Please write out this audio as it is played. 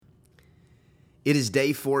It is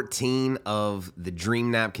day 14 of the Dream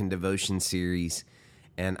Napkin devotion series,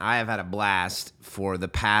 and I have had a blast for the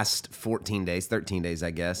past 14 days, 13 days, I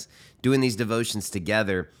guess, doing these devotions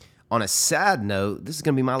together. On a sad note, this is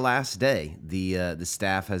going to be my last day. The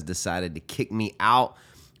staff has decided to kick me out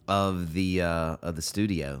of the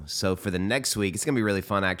studio. So for the next week, it's going to be really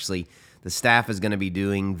fun, actually. The staff is going to be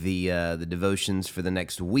doing the devotions for the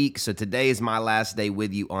next week. So today is my last day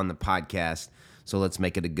with you on the podcast. So let's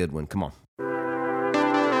make it a good one. Come on.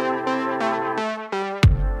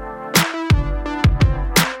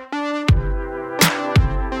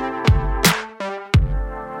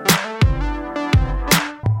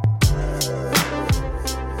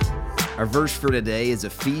 Our verse for today is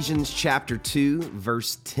Ephesians chapter 2,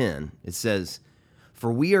 verse 10. It says,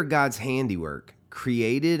 "For we are God's handiwork,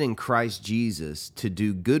 created in Christ Jesus to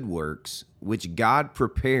do good works, which God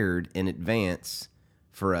prepared in advance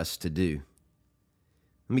for us to do."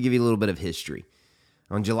 Let me give you a little bit of history.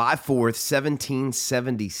 On July 4th,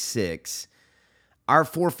 1776, our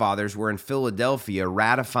forefathers were in Philadelphia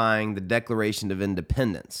ratifying the Declaration of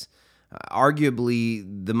Independence, arguably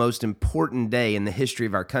the most important day in the history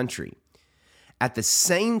of our country. At the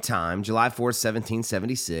same time, July 4th,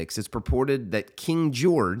 1776, it's purported that King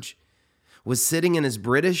George was sitting in his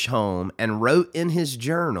British home and wrote in his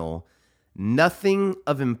journal, "Nothing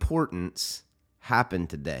of importance happened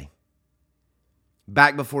today."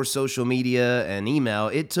 Back before social media and email,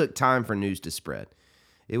 it took time for news to spread.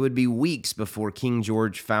 It would be weeks before King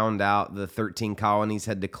George found out the 13 colonies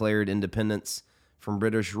had declared independence from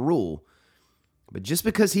British rule. But just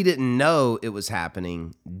because he didn't know it was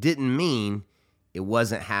happening didn't mean it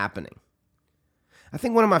wasn't happening. I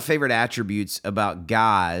think one of my favorite attributes about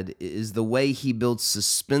God is the way he builds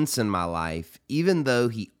suspense in my life, even though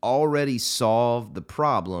he already solved the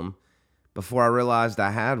problem before I realized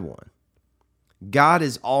I had one. God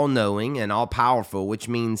is all-knowing and all-powerful, which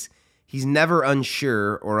means he's never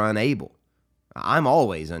unsure or unable. I'm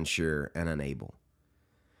always unsure and unable.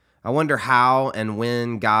 I wonder how and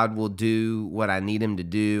when God will do what I need him to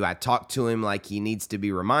do. I talk to him like he needs to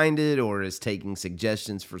be reminded or is taking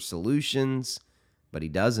suggestions for solutions, but he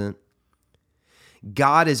doesn't.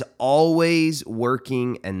 God is always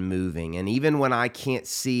working and moving, and even when I can't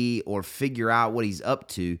see or figure out what he's up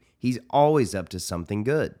to, he's always up to something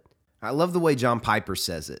good. I love the way John Piper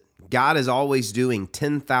says it. God is always doing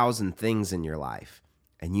 10,000 things in your life,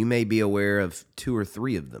 and you may be aware of 2 or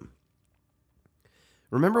 3 of them.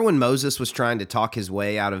 Remember when Moses was trying to talk his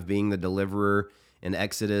way out of being the deliverer in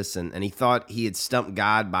Exodus, and he thought he had stumped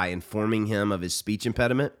God by informing him of his speech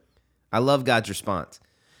impediment? I love God's response.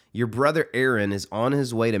 "Your brother Aaron is on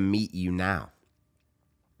his way to meet you now."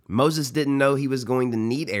 Moses didn't know he was going to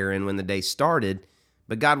need Aaron when the day started,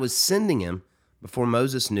 but God was sending him before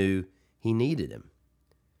Moses knew he needed him.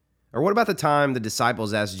 Or what about the time the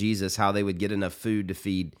disciples asked Jesus how they would get enough food to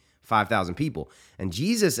feed 5,000 people? And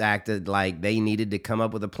Jesus acted like they needed to come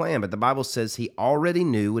up with a plan, but the Bible says he already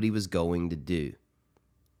knew what he was going to do.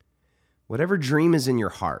 Whatever dream is in your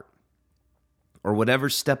heart, or whatever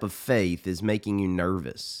step of faith is making you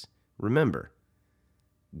nervous, remember,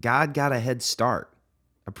 God got a head start,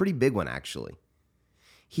 a pretty big one actually.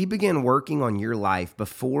 He began working on your life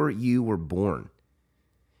before you were born.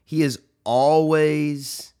 He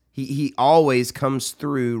always comes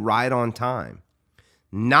through right on time.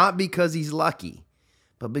 Not because he's lucky,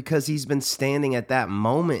 but because he's been standing at that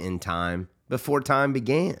moment in time before time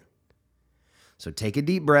began. So take a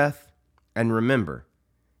deep breath and remember,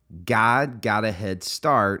 God got a head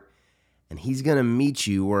start, and he's going to meet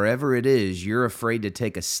you wherever it is you're afraid to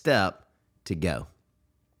take a step to go.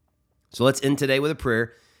 So let's end today with a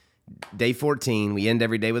prayer. Day 14, we end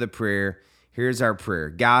every day with a prayer. Here's our prayer.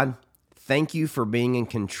 God, thank you for being in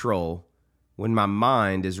control when my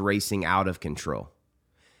mind is racing out of control.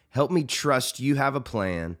 Help me trust you have a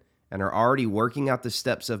plan and are already working out the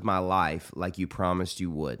steps of my life like you promised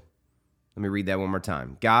you would. Let me read that one more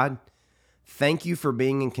time. God, thank you for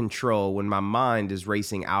being in control when my mind is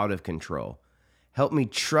racing out of control. Help me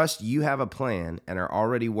trust you have a plan and are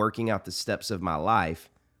already working out the steps of my life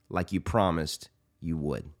like you promised you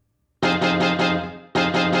would.